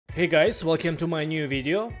Hey guys, welcome to my new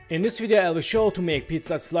video. In this video I will show to make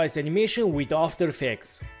pizza slice animation with After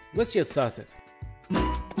Effects. Let's get started.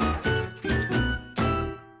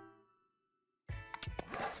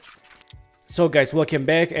 So guys, welcome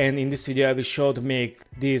back, and in this video I will show to make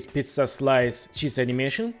this pizza slice cheese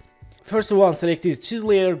animation. First one, select this cheese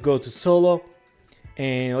layer, go to solo,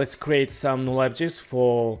 and let's create some null objects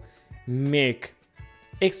for make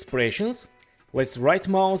expressions. Let's right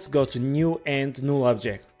mouse, go to new and null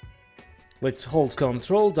object. Let's hold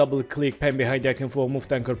Ctrl, double click pen behind the icon for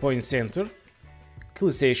move anchor point center,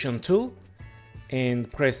 Clickation tool,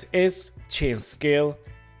 and press S, change scale.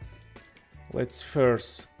 Let's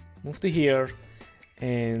first move to here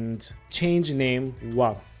and change name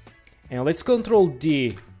 1. And let's Ctrl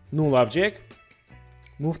D, null object,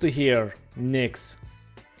 move to here, next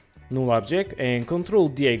null object, and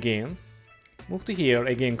Ctrl D again, move to here,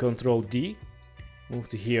 again Ctrl D, move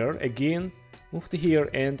to here again, move to here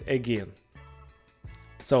and again.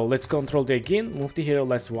 So let's Ctrl D again, move to here,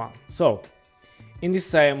 last one. So in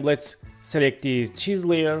this time, let's select this cheese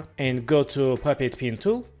layer and go to puppet pin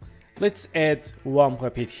tool. Let's add one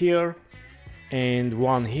puppet here and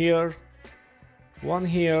one here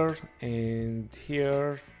and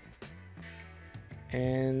here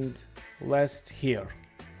and last here.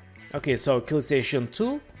 Okay, so Clickation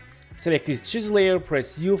tool, select this cheese layer,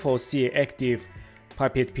 press U for see active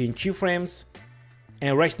puppet pin keyframes.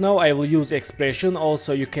 And right now I will use expression.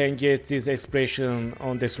 Also you can get this expression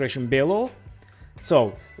on the expression below.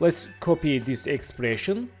 So let's copy this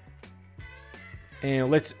expression and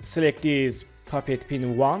let's select this puppet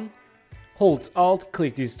pin 1, hold Alt,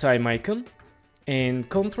 click this time icon and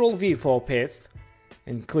Ctrl V for paste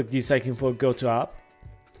and click this icon for go to up.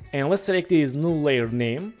 And let's select this null layer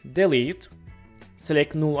name, delete,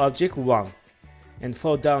 select null object 1 and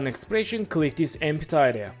for down expression click this empty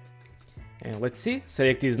area. And let's see,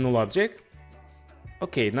 select this null object.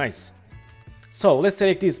 Okay, nice. So let's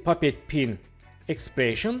select this puppet pin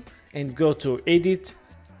expression and go to edit.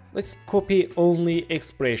 Let's copy only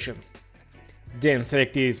expression. Then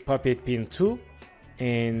select this puppet pin 2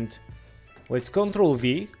 and let's Ctrl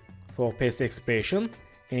V for paste expression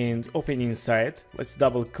and open inside. Let's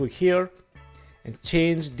double click here and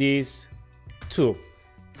change this 2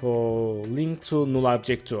 for link to null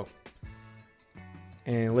object 2.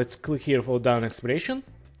 And let's click here for down expression.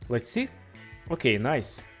 Let's see. Okay,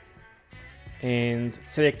 nice. And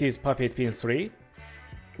select this puppet pin 3.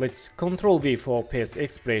 Let's Ctrl V for paste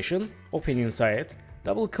expression, open inside,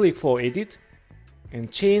 double click for edit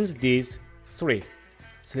and change this 3.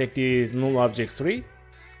 Select this null object 3,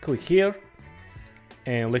 click here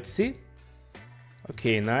and let's see.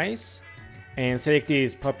 Okay, nice. And select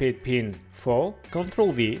this puppet pin 4,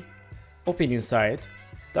 Ctrl V, open inside,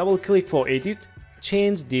 double click for edit,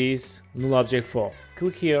 change this null object 4,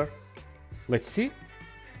 click here, let's see.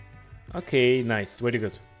 Okay, nice, very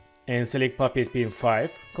good. And select puppet pin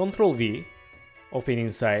 5, Ctrl V, open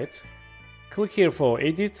inside, click here for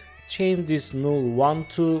edit, change this null 1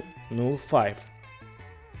 to null 5,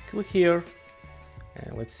 click here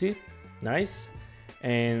and let's see, nice.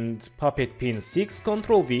 And puppet pin 6,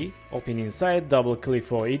 Ctrl V, open inside, double click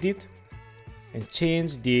for edit and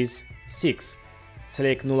change this 6.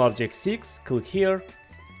 Select null object 6, click here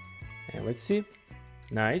and let's see,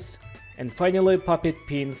 nice. And finally puppet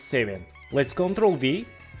pin 7, let's Ctrl V,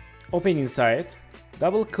 open inside,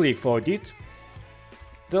 double click for edit,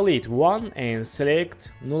 delete 1 and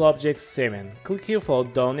select null object 7, click here for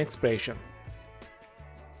down expression.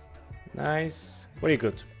 Nice, very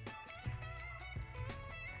good.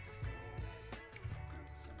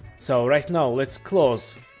 So right now let's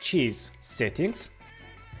close cheese settings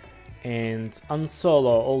and unsolo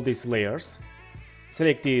all these layers.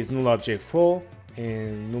 Select these null object 4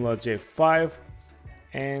 and null object 5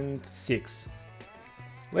 and 6.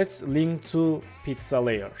 Let's link to pizza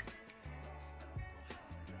layer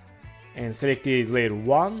and select this layer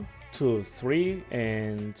 1, 2, 3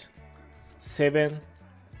 and 7.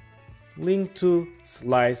 Link to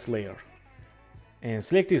slice layer and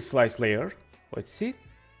select this slice layer. Let's see.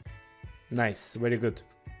 Nice, very good.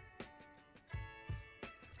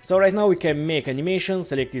 So right now we can make animation.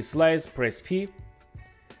 Select this slice, press P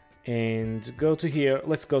and go to here.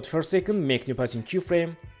 Let's go to first second, make new pattern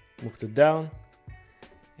keyframe, move to down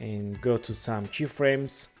and go to some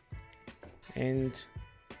keyframes and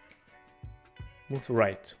move to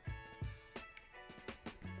right.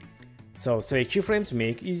 So select keyframe to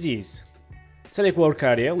make easies. Select work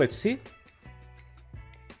area, let's see.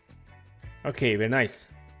 Okay, very nice.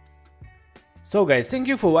 So guys, thank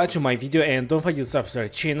you for watching my video and don't forget to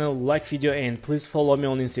subscribe channel, like video and please follow me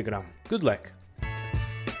on Instagram. Good luck!